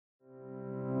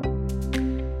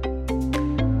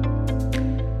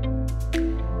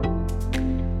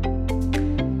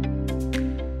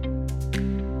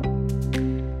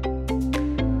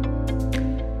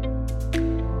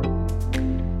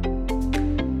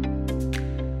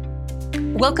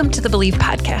Welcome to the Believe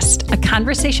Podcast, a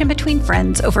conversation between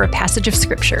friends over a passage of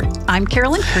Scripture. I'm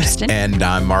Carolyn Kirsten. And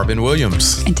I'm Marvin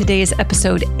Williams. And today is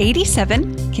episode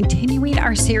 87, continuing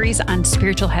our series on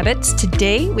spiritual habits.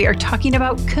 Today, we are talking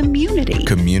about community.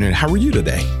 Community. How are you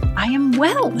today? I am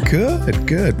well. Good.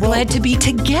 Glad to be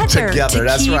together.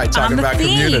 That's right. Talking about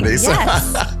community.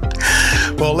 Yes.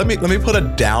 Well, let me put a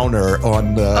downer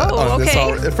on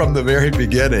this from the very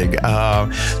beginning.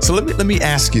 So let me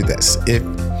ask you this: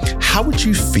 how would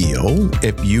you feel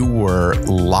if you were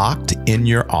locked in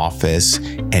your office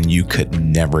and you could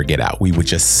never get out? We would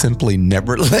just simply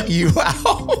never let you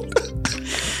out.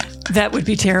 That would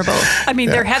be terrible. I mean,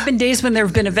 There have been days when there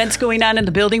have been events going on in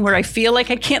the building where I feel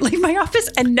like I can't leave my office,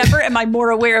 and never am I more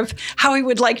aware of how I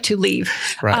would like to leave.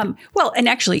 Right. And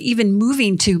actually, even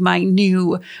moving to my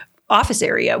new office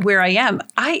area where I am,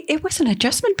 it was an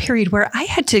adjustment period where I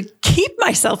had to keep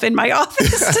myself in my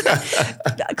office.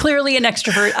 Clearly an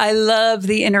extrovert. I love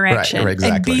the interaction. Right,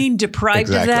 exactly. And being deprived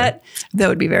of that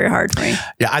would be very hard for me.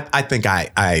 Yeah, I think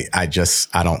I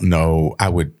don't know. I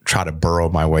would try to burrow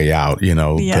my way out,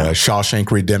 the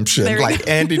Shawshank Redemption, like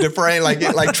Andy Dufresne,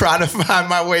 like trying to find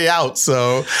my way out.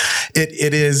 So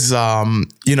it is,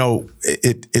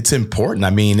 it's important. I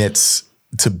mean, it's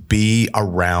to be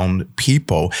around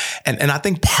people. And I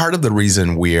think part of the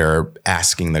reason we're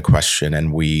asking the question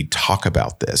and we talk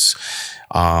about this,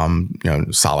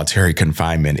 solitary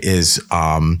confinement is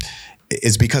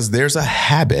because there's a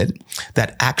habit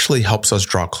that actually helps us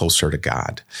draw closer to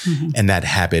God. Mm-hmm. And that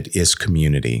habit is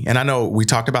community. And I know we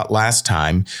talked about last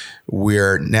time,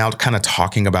 we're now kind of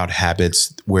talking about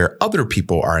habits where other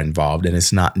people are involved. And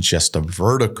it's not just a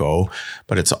vertical,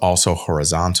 but it's also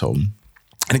horizontal.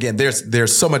 And again,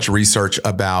 there's so much research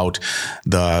about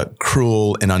the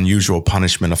cruel and unusual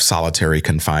punishment of solitary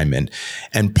confinement.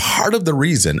 And part of the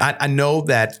reason, I know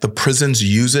that the prisons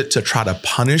use it to try to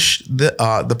punish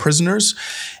the prisoners,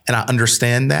 and I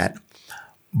understand that.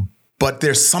 But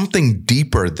there's something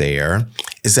deeper there,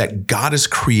 is that God has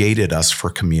created us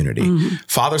for community. Mm-hmm.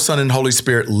 Father, Son, and Holy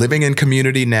Spirit living in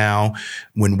community now.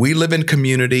 When we live in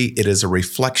community, it is a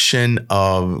reflection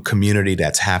of community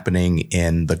that's happening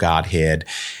in the Godhead.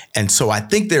 And so I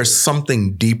think there's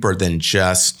something deeper than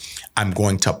just, I'm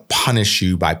going to punish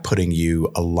you by putting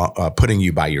you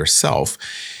by yourself.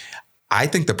 I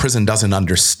think the prison doesn't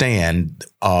understand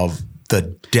of the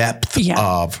depth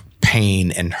of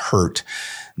pain and hurt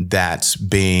that's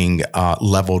being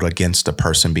leveled against a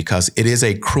person, because it is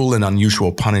a cruel and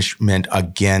unusual punishment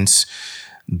against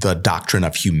the doctrine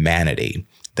of humanity.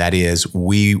 That is,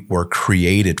 we were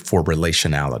created for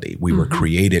relationality. We were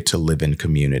created to live in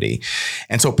community.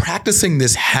 And so practicing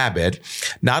this habit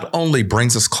not only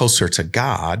brings us closer to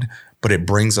God, but it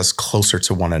brings us closer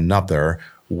to one another,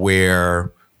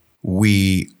 where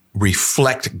we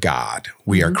reflect God.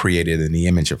 We are created in the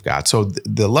image of God. So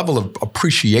the level of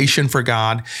appreciation for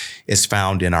God is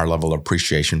found in our level of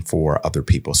appreciation for other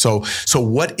people. So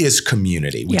what is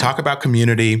community? We talk about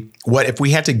community. What if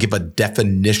we had to give a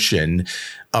definition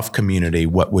of community,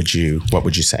 what would you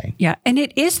say? Yeah. And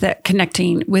it is that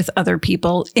connecting with other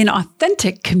people in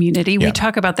authentic community. We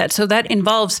talk about that. So that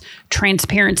involves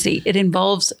transparency. It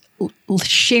involves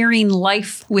sharing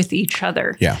life with each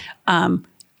other. Yeah.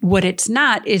 What it's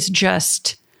not is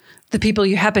just the people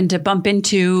you happen to bump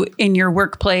into in your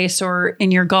workplace or in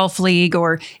your golf league,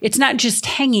 or it's not just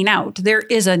hanging out. There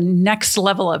is a next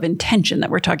level of intention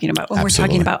that we're talking about when we're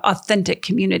talking about authentic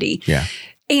community. Yeah.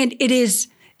 And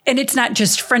it's not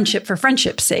just friendship for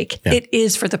friendship's sake. Yeah. It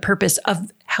is for the purpose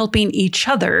of helping each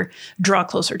other draw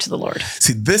closer to the Lord.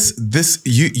 See, this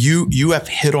you have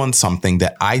hit on something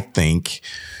that I think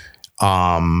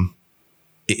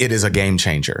it is a game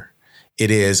changer. It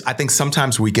is, I think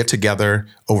sometimes we get together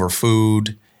over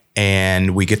food,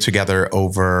 and we get together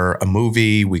over a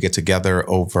movie, we get together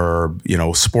over,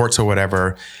 sports or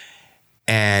whatever.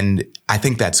 And I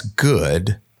think that's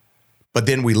good, but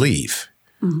then we leave.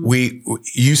 Mm-hmm.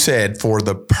 You said for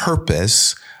the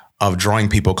purpose of drawing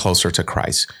people closer to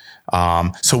Christ.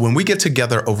 So when we get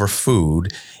together over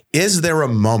food, is there a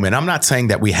moment? I'm not saying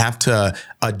that we have to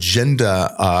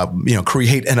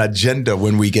create an agenda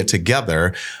when we get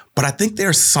together, but I think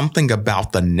there's something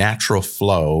about the natural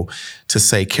flow to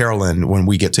say, Carolyn, when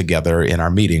we get together in our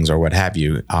meetings or what have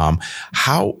you,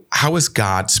 how is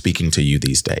God speaking to you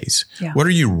these days? Yeah. What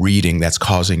are you reading that's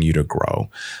causing you to grow?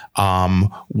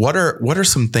 What are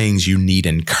some things you need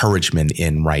encouragement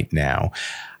in right now?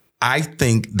 I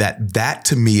think that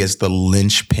to me is the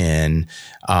linchpin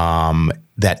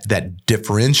that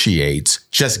differentiates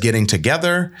just getting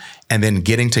together and then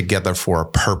getting together for a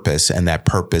purpose, and that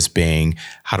purpose being,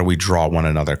 how do we draw one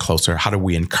another closer? How do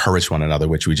we encourage one another,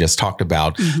 which we just talked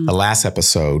about the last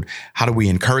episode? How do we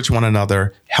encourage one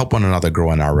another, help one another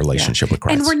grow in our relationship with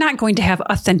Christ? And we're not going to have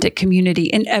authentic community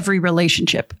in every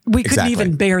relationship. We couldn't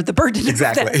even bear the burden of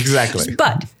that. Exactly.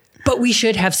 But we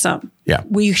should have some. Yeah.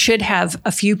 We should have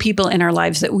a few people in our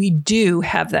lives that we do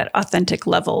have that authentic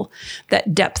level,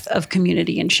 that depth of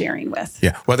community and sharing with.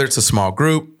 Yeah. Whether it's a small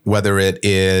group, whether it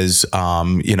is,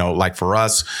 like for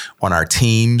us on our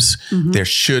teams, there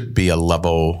should be a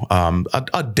level,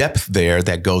 a depth there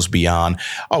that goes beyond,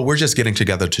 we're just getting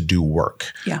together to do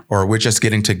work. Yeah. Or we're just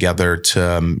getting together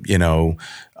to,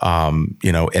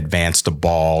 advance the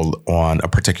ball on a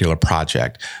particular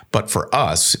project. But for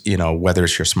us, whether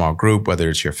it's your small group, whether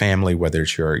it's your family, whether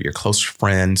it's your close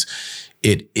friends,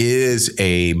 it is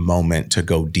a moment to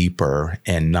go deeper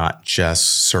and not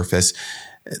just surface.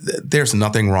 There's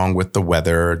nothing wrong with the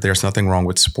weather. There's nothing wrong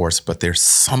with sports, but there's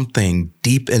something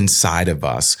deep inside of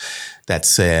us that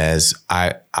says,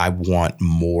 I want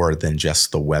more than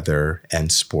just the weather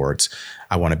and sports.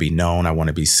 I want to be known. I want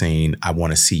to be seen. I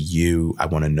want to see you. I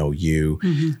want to know you.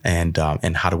 And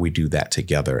how do we do that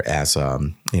together as a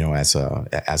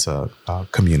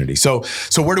community? So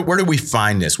where do we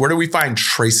find this? Where do we find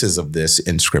traces of this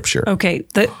in Scripture? Okay.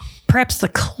 Perhaps the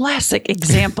classic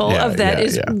example of that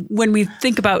is when we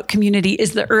think about community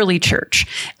is the early church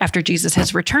after Jesus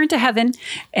has returned to heaven,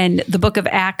 and the book of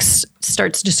Acts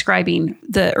starts describing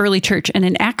the early church. And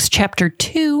in Acts chapter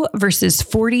 2, verses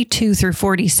 42 through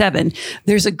 47,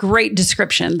 there's a great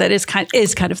description that is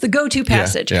kind of the go-to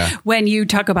passage when you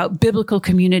talk about biblical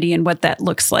community and what that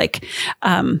looks like.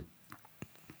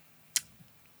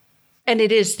 And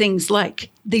it is things like,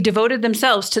 they devoted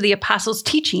themselves to the apostles'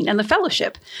 teaching and the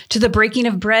fellowship, to the breaking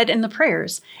of bread and the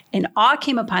prayers. And awe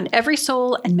came upon every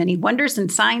soul, and many wonders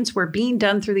and signs were being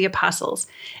done through the apostles.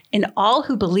 And all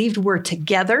who believed were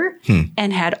together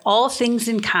and had all things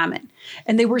in common.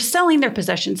 And they were selling their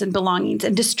possessions and belongings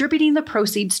and distributing the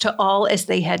proceeds to all as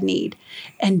they had need.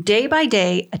 And day by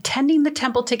day, attending the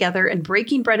temple together and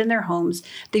breaking bread in their homes,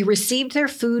 they received their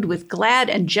food with glad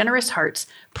and generous hearts,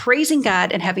 praising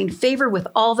God and having favor with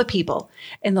all the people.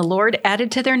 And the Lord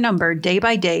added to their number day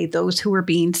by day those who were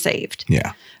being saved.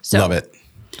 Yeah. So, love it.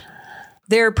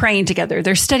 They're praying together.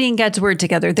 They're studying God's word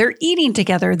together. They're eating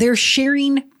together. They're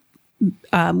sharing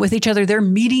with each other. They're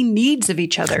meeting needs of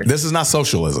each other. This is not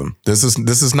socialism. This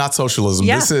is not socialism.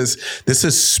 Yeah. This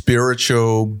is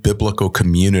spiritual, biblical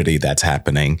community that's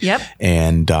happening. Yep.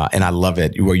 And I love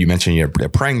it where you mentioned they're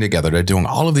praying together. They're doing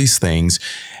all of these things.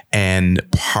 And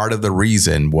part of the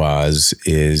reason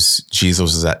is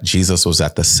Jesus was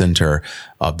at the center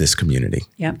of this community.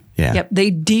 Yep. Yeah. Yep.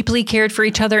 They deeply cared for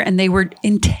each other, and they were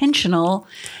intentional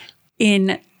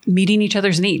in meeting each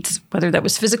other's needs, whether that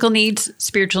was physical needs,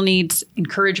 spiritual needs,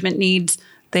 encouragement needs.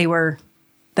 They were,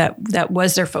 that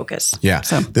was their focus. Yeah.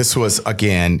 So this was,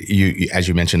 again, as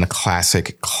you mentioned, a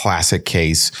classic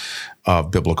case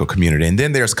of biblical community. And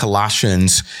then there's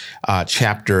Colossians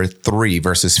chapter 3,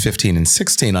 verses 15 and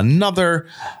 16,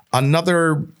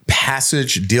 another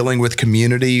passage dealing with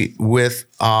community with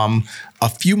a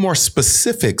few more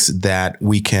specifics that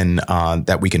we can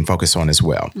focus on as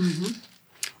well. Mm-hmm.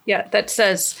 Yeah, that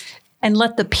says, and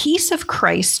let the peace of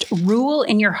Christ rule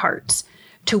in your hearts,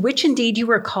 to which indeed you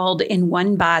were called in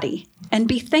one body, and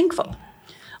be thankful.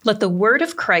 Let the word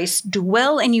of Christ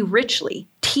dwell in you richly,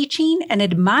 teaching and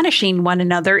admonishing one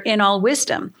another in all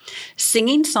wisdom,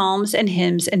 singing psalms and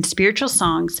hymns and spiritual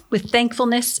songs with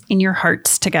thankfulness in your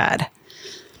hearts to God.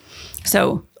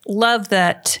 So love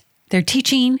that they're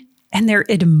teaching and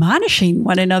they're admonishing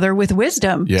one another with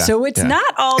wisdom. Yeah, so it's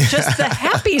not all just the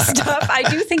happy stuff. I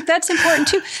do think that's important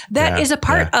too. That is a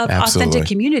part of authentic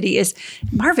community is,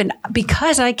 Marvin,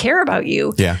 because I care about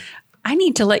you, I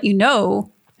need to let you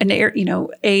know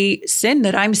a sin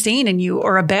that I'm seeing in you,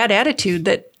 or a bad attitude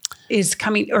that is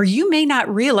coming, or you may not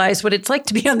realize what it's like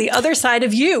to be on the other side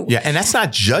of you. Yeah. And that's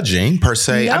not judging per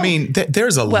se. No. I mean,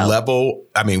 there's a level.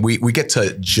 I mean, we get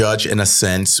to judge in a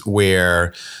sense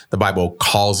where the Bible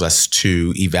calls us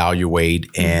to evaluate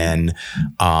and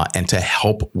to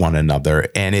help one another.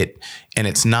 And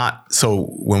it's not, so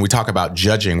when we talk about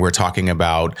judging, we're talking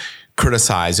about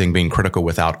criticizing, being critical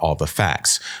without all the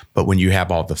facts. But when you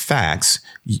have all the facts,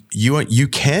 you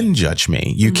can judge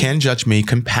me. You can judge me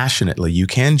compassionately. You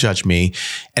can judge me.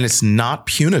 And it's not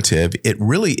punitive. It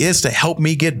really is to help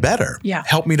me get better. Yeah.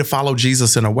 Help me to follow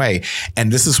Jesus in a way.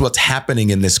 And this is what's happening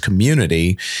in this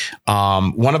community.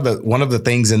 One of the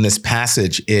things in this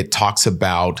passage, it talks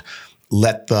about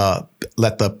let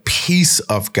the peace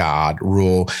of God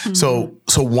rule. So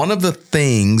one of the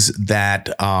things that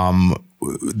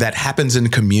that happens in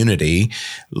community,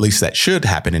 at least that should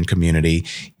happen in community,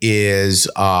 is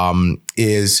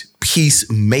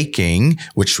peacemaking,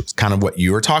 which is kind of what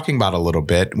you were talking about a little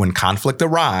bit. When conflict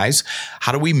arises,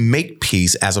 how do we make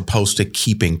peace as opposed to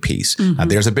keeping peace? Now,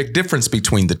 there's a big difference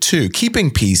between the two.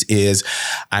 Keeping peace is,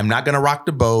 I'm not going to rock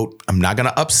the boat. I'm not going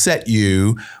to upset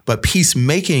you. But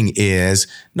peacemaking is,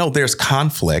 no, there's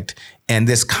conflict. And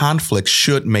this conflict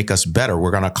should make us better.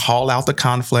 We're going to call out the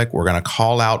conflict. We're going to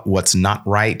call out what's not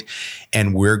right.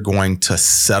 And we're going to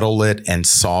settle it and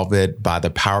solve it by the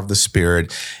power of the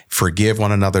Spirit. Forgive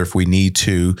one another if we need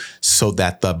to, so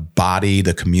that the body,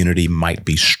 the community might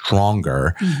be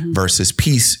stronger. Versus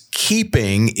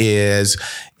peacekeeping is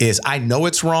I know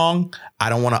it's wrong. I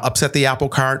don't want to upset the apple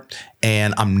cart,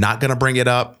 and I'm not going to bring it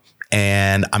up.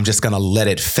 And I'm just going to let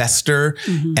it fester,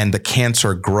 and the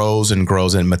cancer grows and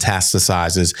grows and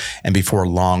metastasizes. And before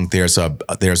long, there's a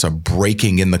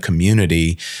breaking in the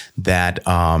community that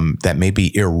may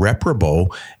be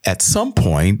irreparable at some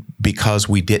point because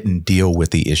we didn't deal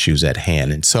with the issues at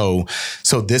hand. And so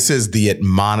this is the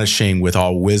admonishing with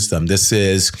all wisdom. This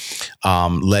is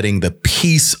letting the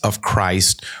peace of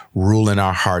Christ rule in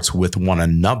our hearts with one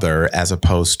another, as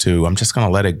opposed to, I'm just going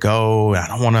to let it go. I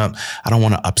don't want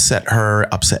to upset her,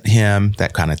 upset him,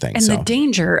 that kind of thing. And the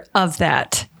danger of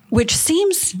that, which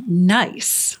seems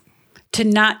nice, to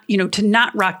not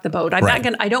rock the boat.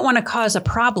 I don't want to cause a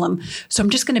problem, so I'm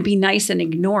just going to be nice and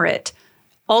ignore it.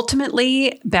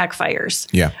 Ultimately backfires.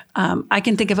 Yeah. I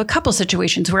can think of a couple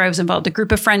situations where I was involved, a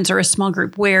group of friends or a small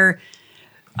group where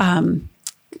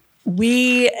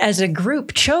we as a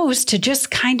group chose to just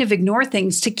kind of ignore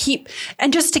things to keep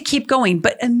going.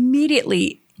 But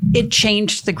immediately it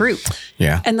changed the group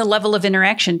and the level of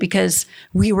interaction, because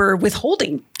we were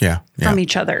withholding from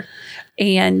each other.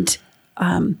 And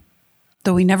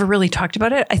though we never really talked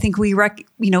about it, I think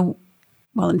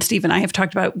and Steve and I have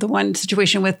talked about the one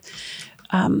situation with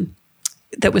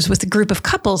that was with a group of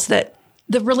couples that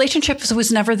the relationship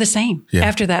was never the same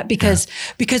after that, because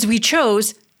we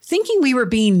chose, thinking we were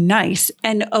being nice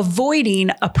and avoiding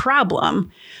a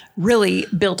problem, really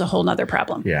built a whole nother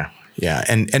problem. Yeah. Yeah.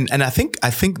 And I think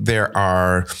there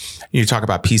are, you talk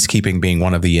about peacekeeping being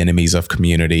one of the enemies of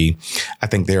community. I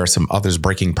think there are some others.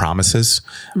 Breaking promises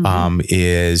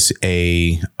is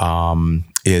an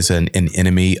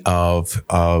enemy of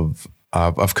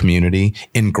community.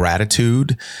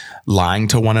 Ingratitude, lying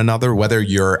to one another, whether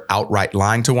you're outright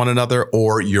lying to one another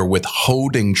or you're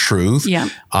withholding truth. Yeah.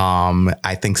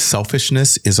 I think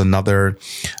selfishness is another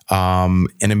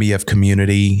enemy of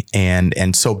community.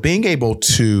 And so being able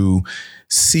to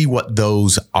see what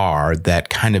those are that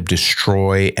kind of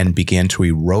destroy and begin to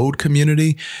erode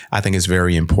community, I think is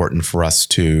very important for us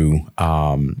to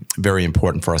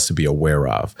be aware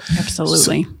of.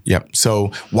 Absolutely.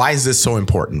 So why is this so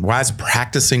important? Why is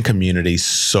practicing community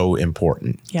so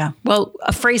important? Yeah. Well,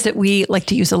 a phrase that we like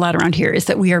to use a lot around here is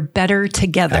that we are better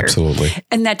together. Absolutely.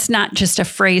 And that's not just a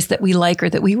phrase that we like or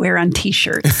that we wear on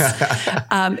T-shirts.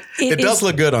 It does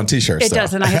look good on T-shirts. It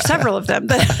does, and I have several of them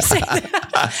that say that.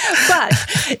 But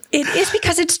it is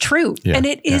because it's true. Yeah, and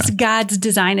it is God's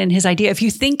design and his idea. If you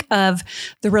think of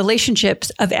the relationships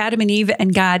of Adam and Eve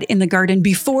and God in the garden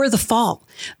before the fall,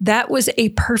 that was a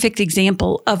perfect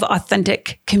example of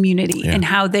authentic community and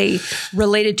how they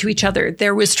related to each other.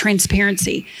 There was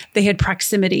transparency. They had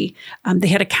proximity. They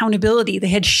had accountability. They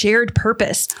had shared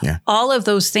purpose. Yeah. All of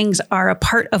those things are a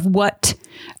part of what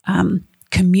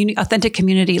authentic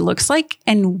community looks like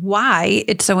and why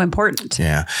it's so important.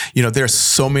 Yeah. There's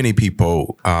so many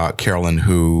people, Carolyn,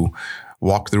 who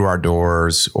walk through our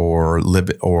doors or live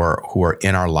or who are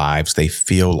in our lives. They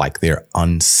feel like they're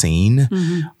unseen.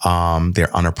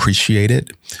 They're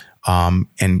unappreciated.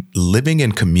 And living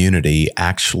in community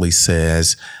actually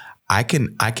says, I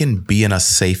can be in a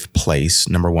safe place,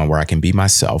 number one, where I can be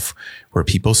myself, where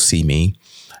people see me,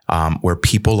 where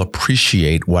people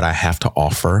appreciate what I have to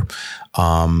offer.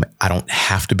 I don't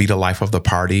have to be the life of the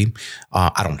party.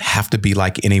 I don't have to be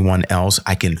like anyone else.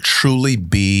 I can truly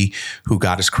be who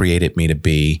God has created me to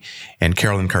be. And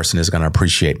Carolyn Kirsten is going to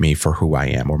appreciate me for who I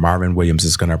am, or Marvin Williams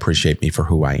is going to appreciate me for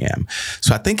who I am.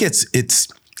 So I think it's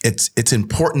it's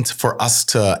important for us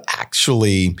to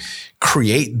actually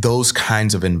create those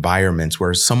kinds of environments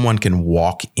where someone can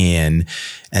walk in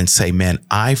and say, man,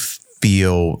 I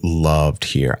feel loved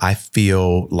here. I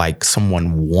feel like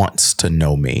someone wants to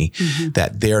know me,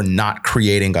 that they're not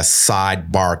creating a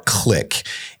sidebar clique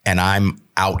and I'm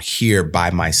out here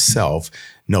by myself.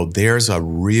 No, there's a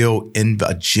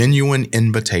genuine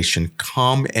invitation.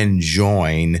 Come and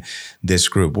join this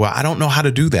group. Well, I don't know how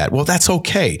to do that. Well, that's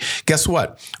okay. Guess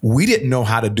what? We didn't know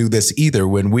how to do this either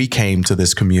when we came to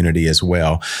this community as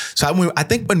well. So I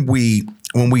think when we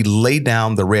lay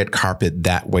down the red carpet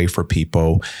that way for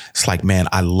people, it's like, man,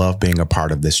 I love being a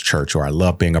part of this church, or I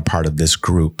love being a part of this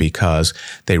group because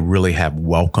they really have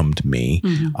welcomed me,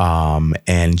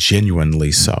 and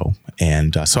genuinely so.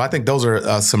 And so I think those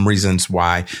are some reasons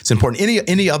why it's important.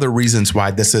 Any other reasons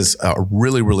why this is a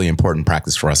really, really important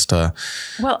practice for us to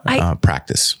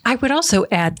practice? I would also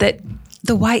add that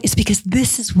the why is because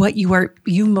this is what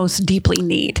you most deeply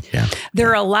need. Yeah. There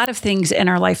are a lot of things in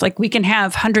our life, like we can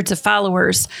have hundreds of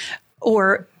followers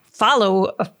or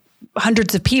follow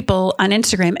hundreds of people on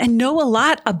Instagram and know a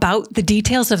lot about the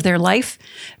details of their life,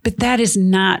 but that is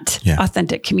not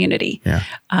authentic community,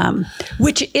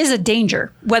 which is a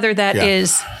danger, whether that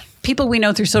is people we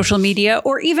know through social media,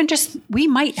 or even just we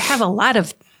might have a lot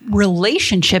of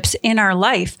relationships in our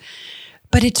life,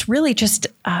 but it's really just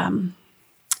an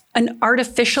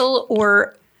artificial,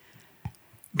 or I'm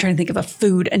trying to think of a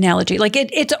food analogy. Like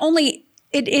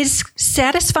it is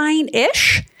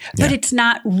satisfying-ish, but it's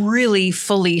not really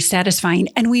fully satisfying,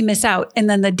 and we miss out. And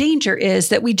then the danger is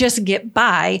that we just get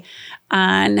by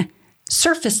on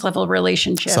surface level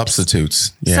relationships.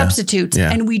 Substitutes.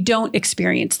 And we don't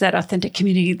experience that authentic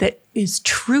community that is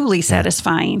truly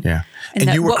satisfying. And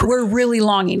that what we're really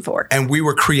longing for. And we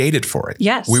were created for it.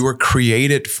 Yes. We were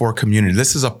created for community.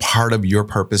 This is a part of your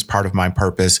purpose, part of my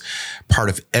purpose, part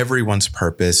of everyone's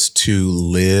purpose, to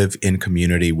live in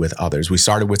community with others. We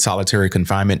started with solitary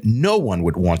confinement. No one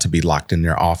would want to be locked in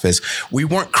their office. We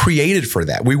weren't created for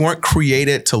that. We weren't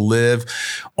created to live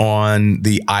on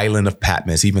the island of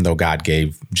Patmos, even though God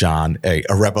gave John a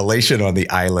revelation on the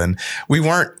island. We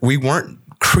weren't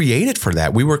created for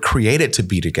that. We were created to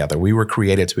be together. We were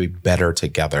created to be better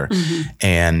together.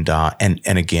 And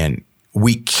again,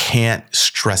 we can't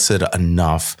stress it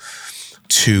enough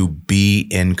to be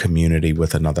in community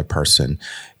with another person.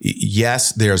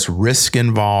 Yes, there's risk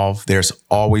involved. There's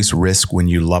always risk when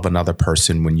you love another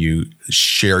person, when you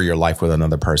share your life with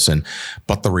another person,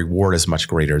 but the reward is much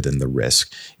greater than the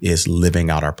risk, is living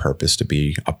out our purpose to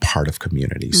be a part of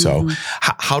community. So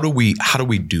how do we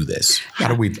do this? How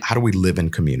do we live in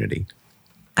community?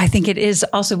 I think it is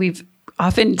also, we've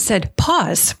often said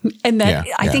pause. And that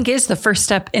I think is the first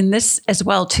step in this as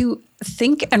well, to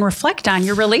think and reflect on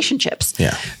your relationships.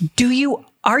 Yeah.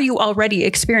 Are you already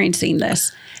experiencing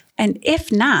this? And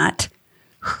if not,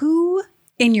 who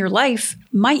in your life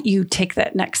might you take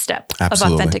that next step of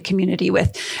authentic community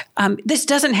with? This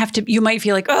doesn't have to, you might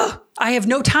feel like, oh, I have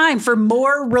no time for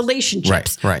more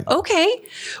relationships. Right. Okay.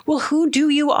 Well, who do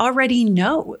you already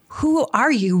know? Who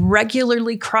are you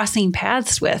regularly crossing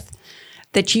paths with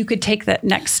that you could take that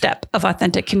next step of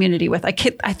authentic community with? I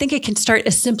think it can start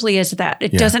as simply as that.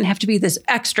 It doesn't have to be this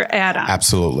extra add-on.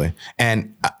 Absolutely.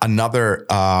 And another,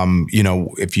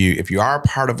 if you are a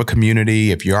part of a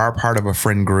community, if you are a part of a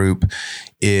friend group,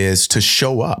 is to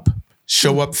show up.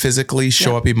 Show up physically,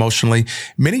 show up emotionally.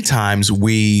 Many times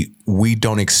we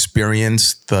don't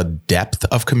experience the depth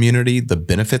of community, the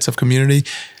benefits of community,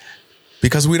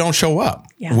 because we don't show up.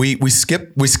 Yeah. We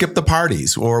skip the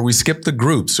parties, or we skip the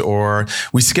groups, or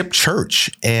we skip church.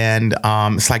 And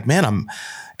it's like, man,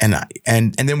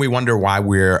 and then we wonder why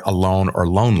we're alone or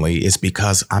lonely. Is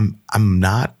because I'm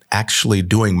not actually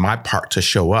doing my part to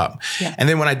show up. Yeah. And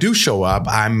then when I do show up,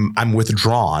 I'm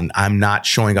withdrawn. I'm not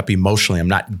showing up emotionally. I'm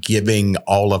not giving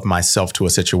all of myself to a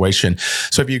situation.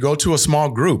 So if you go to a small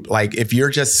group, like if you're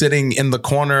just sitting in the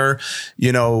corner,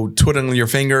 twiddling your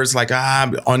fingers, like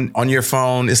on your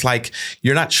phone, it's like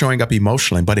you're not showing up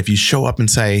emotionally. But if you show up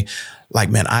and say, like,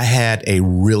 man, I had a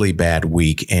really bad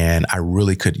week and I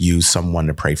really could use someone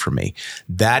to pray for me.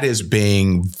 That is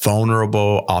being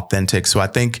vulnerable, authentic. So I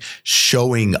think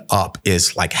showing up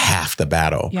is like half the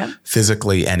battle. Yep.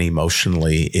 Physically and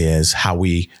emotionally is how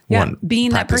we want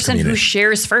being that person who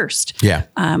shares first. Yeah.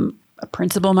 A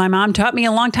principle my mom taught me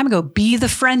a long time ago: be the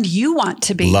friend you want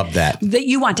to be. Love that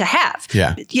you want to have.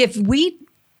 Yeah. If we,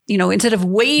 instead of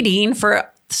waiting for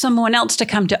someone else to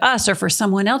come to us or for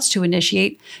someone else to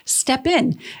initiate, step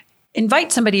in,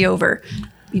 invite somebody over,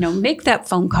 make that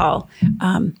phone call,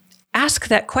 ask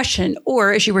that question,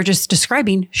 or as you were just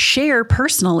describing, share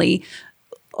personally.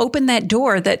 open that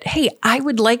door that, hey, I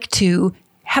would like to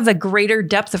have a greater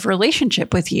depth of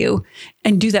relationship with you,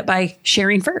 and do that by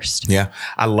sharing first. Yeah.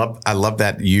 I love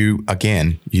that you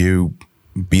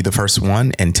be the first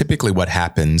one. And typically what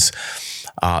happens,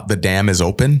 the dam is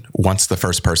open once the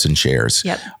first person shares.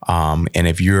 Yep. And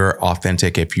if you're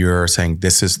authentic, if you're saying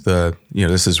this is the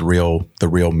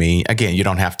real me, again, you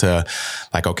don't have to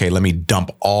like, okay, let me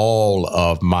dump all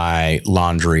of my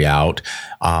laundry out.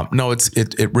 No,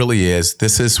 it really is.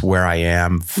 This is where I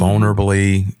am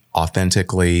vulnerably,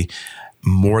 authentically.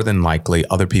 More than likely,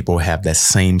 other people have that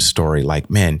same story.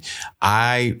 Like, man,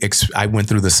 I went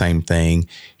through the same thing.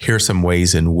 Here's some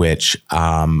ways in which,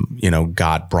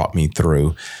 God brought me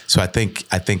through. So I think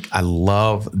I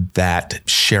love that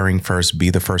sharing first, be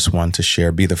the first one to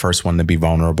share, be the first one to be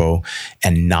vulnerable,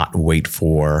 and not wait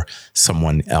for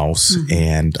someone else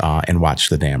and watch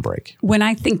the dam break. When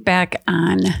I think back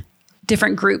on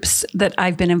different groups that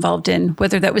I've been involved in,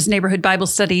 whether that was neighborhood Bible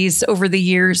studies over the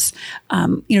years,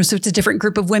 so it's a different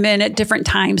group of women at different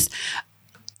times.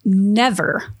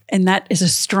 Never, and that is a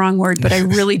strong word, but I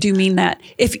really do mean that.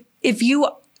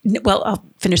 I'll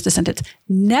finish the sentence.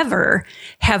 Never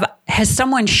has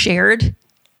someone shared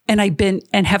and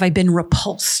have I been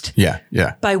repulsed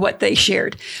by what they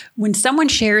shared. When someone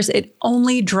shares, it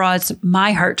only draws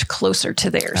my heart closer to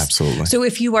theirs. Absolutely. So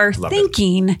if you are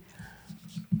thinking,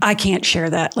 I can't share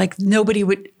that. Like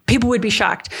people would be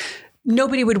shocked.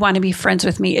 Nobody would want to be friends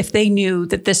with me if they knew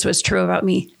that this was true about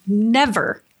me.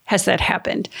 Never has that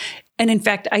happened. And in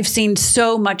fact, I've seen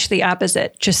so much the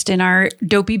opposite just in our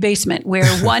dopey basement where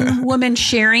one woman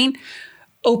sharing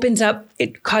opens up,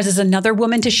 it causes another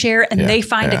woman to share, and they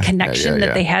find a connection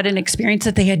that they had an experience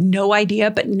that they had no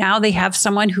idea, but now they have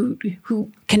someone who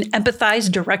can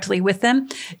empathize directly with them.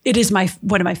 It is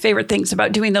one of my favorite things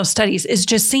about doing those studies is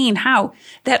just seeing how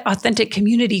that authentic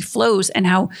community flows and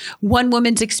how one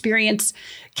woman's experience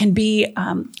can be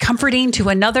comforting to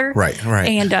another. Right.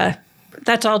 And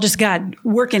that's all just God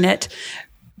working it.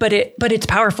 But it's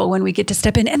powerful when we get to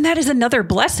step in. And that is another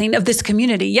blessing of this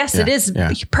community. Yes, it is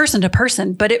person to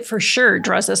person, but it for sure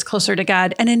draws us closer to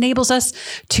God and enables us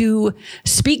to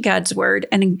speak God's word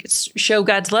and show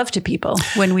God's love to people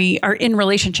when we are in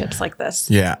relationships like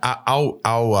this. Yeah,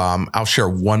 I'll share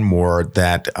one more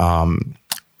that,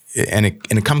 and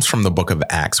it comes from the book of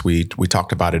Acts. We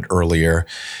talked about it earlier.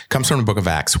 It comes from the book of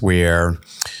Acts where,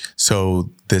 so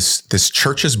this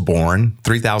church is born,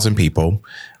 3,000 people,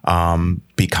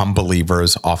 become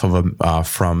believers off of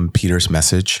from Peter's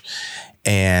message,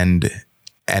 and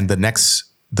the next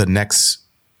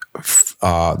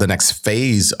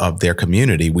phase of their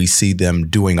community, we see them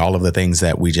doing all of the things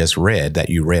that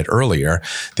you read earlier.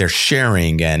 They're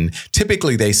sharing, and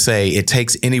typically they say it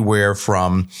takes anywhere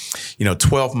from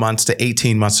 12 months to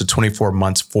 18 months to 24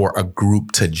 months for a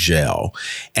group to gel.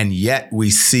 And yet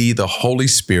we see the Holy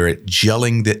Spirit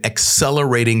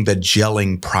accelerating the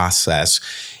gelling process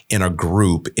in a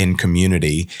group, in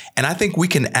community. And I think we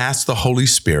can ask the Holy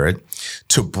Spirit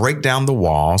to break down the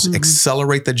walls,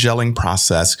 accelerate the gelling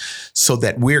process so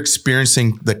that we're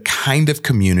experiencing the kind of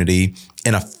community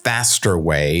in a faster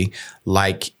way,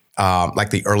 like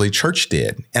the early church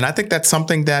did. And I think that's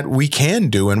something that we can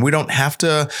do. And we don't have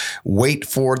to wait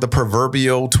for the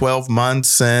proverbial 12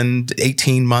 months and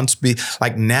 18 months.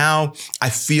 Now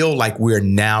I feel like we're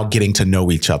now getting to know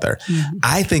each other.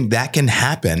 I think that can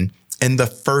happen in the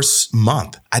first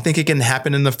month. I think it can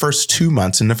happen in the first 2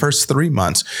 months, in the first 3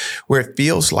 months, where it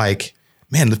feels like,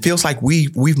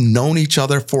 we've known each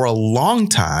other for a long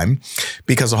time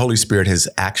because the Holy Spirit has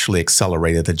actually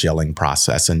accelerated the gelling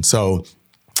process. And so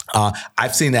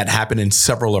I've seen that happen in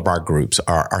several of our groups,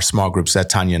 our small groups that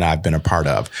Tanya and I have been a part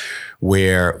of,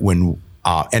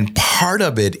 and part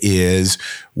of it is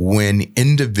when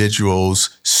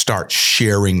individuals start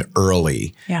sharing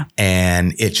early,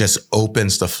 and it just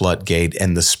opens the floodgate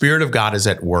and the Spirit of God is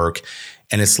at work.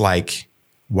 And it's like,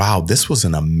 wow, this was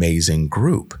an amazing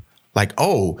group.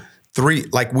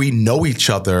 We know each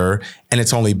other and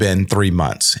it's only been 3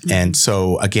 months. And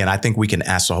so again, I think we can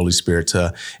ask the Holy Spirit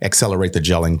to accelerate the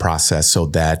gelling process so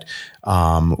that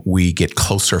we get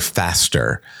closer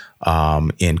faster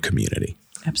in community.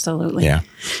 Absolutely. Yeah.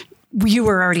 You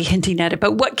were already hinting at it,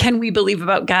 but what can we believe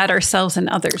about God, ourselves, and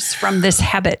others from this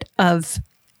habit of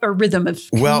a rhythm of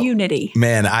community? Well,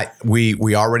 man,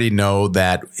 we already know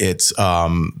that it's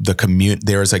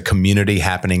there is a community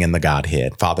happening in the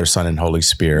Godhead, Father, Son, and Holy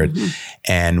Spirit.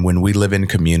 And when we live in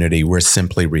community, we're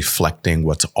simply reflecting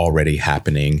what's already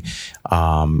happening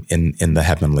in the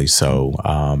heavenly. So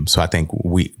I think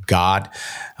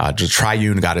the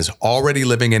triune God is already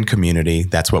living in community.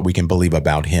 That's what we can believe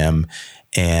about him.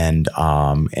 And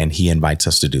he invites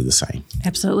us to do the same.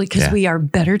 Absolutely, because we are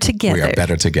better together. We are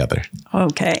better together.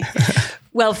 Okay.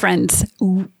 Well, friends,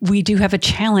 we do have a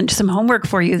challenge, some homework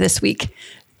for you this week.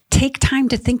 Take time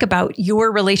to think about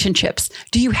your relationships.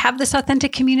 Do you have this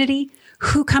authentic community?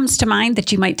 Who comes to mind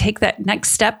that you might take that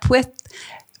next step with?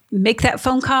 Make that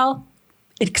phone call.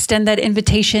 Extend that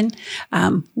invitation.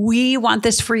 We want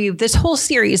this for you. This whole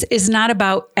series is not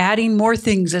about adding more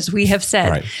things, as we have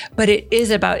said, but it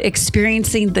is about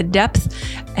experiencing the depth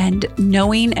and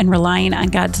knowing and relying on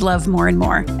God's love more and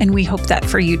more. And we hope that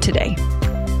for you today.